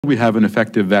We have an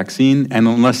effective vaccine, and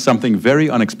unless something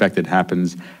very unexpected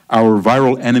happens, our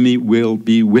viral enemy will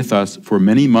be with us for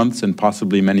many months and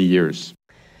possibly many years.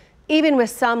 Even with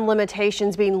some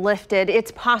limitations being lifted,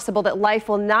 it's possible that life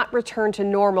will not return to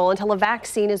normal until a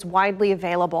vaccine is widely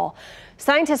available.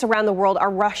 Scientists around the world are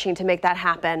rushing to make that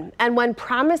happen, and one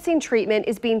promising treatment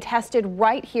is being tested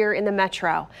right here in the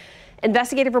metro.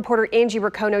 Investigative reporter Angie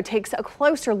Racono takes a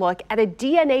closer look at a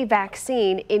DNA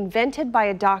vaccine invented by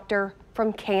a doctor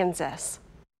from Kansas.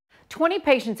 20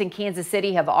 patients in Kansas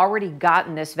City have already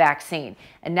gotten this vaccine,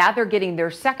 and now they're getting their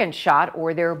second shot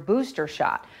or their booster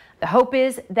shot. The hope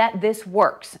is that this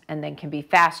works and then can be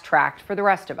fast-tracked for the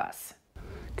rest of us.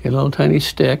 Okay, a little tiny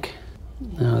stick.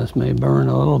 Now this may burn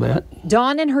a little bit.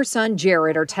 Dawn and her son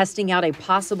Jared are testing out a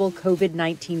possible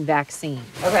COVID-19 vaccine.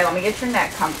 Okay, let me get your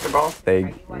neck comfortable.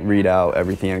 They read out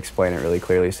everything and explain it really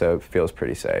clearly, so it feels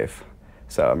pretty safe.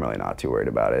 So I'm really not too worried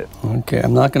about it. Okay,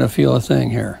 I'm not going to feel a thing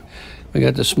here. We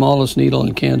got the smallest needle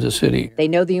in Kansas City. They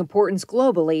know the importance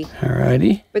globally. All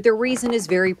righty. But their reason is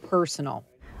very personal.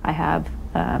 I have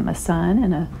a son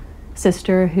and a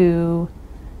sister who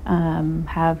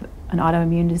have an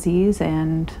autoimmune disease,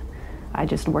 and I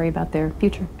just worry about their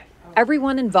future.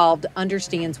 Everyone involved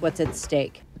understands what's at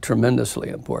stake. Tremendously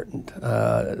important.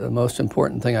 The most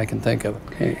important thing I can think of.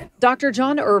 Okay. Dr.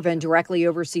 John Irvin directly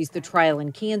oversees the trial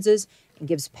in Kansas and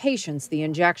gives patients the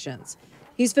injections.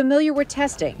 He's familiar with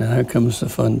testing. Now here comes the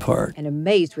fun part. And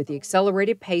amazed with the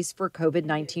accelerated pace for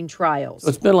COVID-19 trials.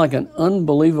 It's been like an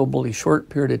unbelievably short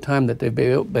period of time that they've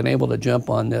been able to jump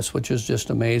on this, which is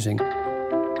just amazing.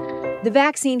 The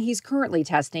vaccine he's currently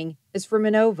testing is from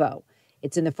Innovo.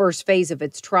 It's in the first phase of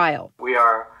its trial. We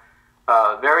are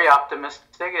very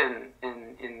optimistic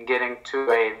in getting to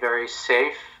a very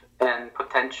safe and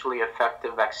potentially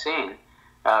effective vaccine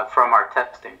from our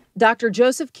testing. Dr.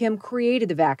 Joseph Kim created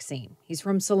the vaccine. He's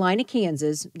from Salina,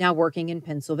 Kansas, now working in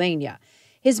Pennsylvania.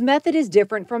 His method is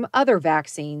different from other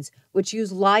vaccines, which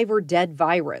use live or dead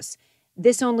virus.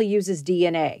 This only uses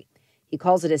DNA. He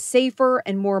calls it a safer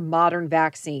and more modern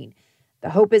vaccine. The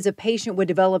hope is a patient would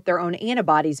develop their own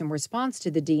antibodies in response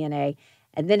to the DNA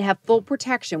and then have full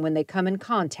protection when they come in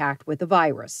contact with the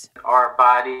virus. Our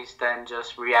bodies then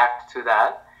just react to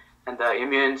that, and the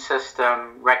immune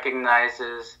system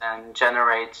recognizes and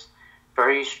generates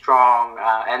very strong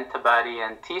antibody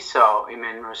and T-cell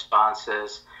immune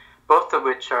responses, both of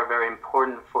which are very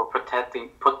important for protecting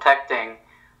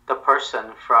the person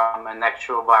from an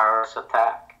actual virus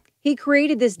attack. He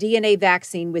created this DNA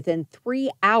vaccine within 3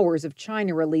 hours of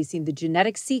China releasing the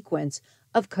genetic sequence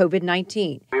of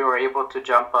COVID-19. We were able to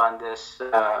jump on this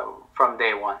from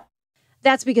day one.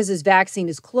 That's because his vaccine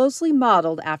is closely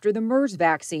modeled after the MERS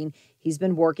vaccine he's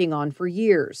been working on for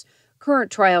years. Current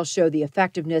trials show the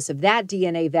effectiveness of that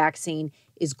DNA vaccine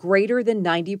is greater than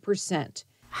 90%.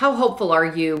 How hopeful are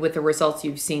you with the results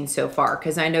you've seen so far?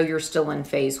 Because I know you're still in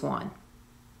phase 1.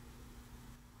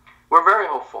 We're very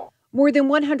hopeful. More than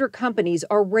 100 companies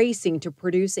are racing to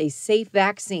produce a safe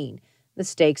vaccine. The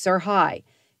stakes are high.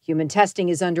 Human testing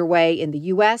is underway in the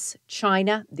U.S.,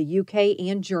 China, the UK,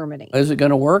 and Germany. Is it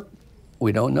going to work?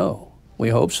 We don't know. We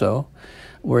hope so.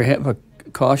 We have a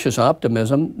cautious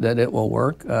optimism that it will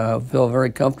work. Feel very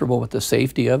comfortable with the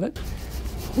safety of it.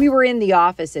 We were in the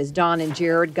office as Dawn and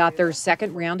Jared got their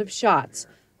second round of shots,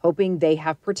 hoping they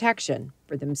have protection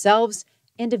for themselves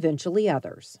and eventually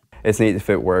others. It's neat if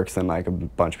it works, then like a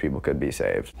bunch of people could be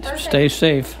saved. Perfect. Stay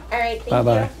safe. All right,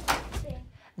 Bye-bye.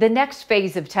 The next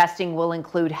phase of testing will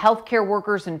include healthcare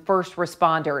workers and first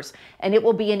responders, and it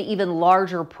will be an even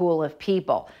larger pool of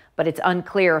people. But it's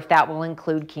unclear if that will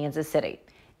include Kansas City.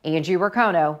 Angie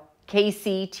Racono,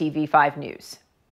 KCTV5 News.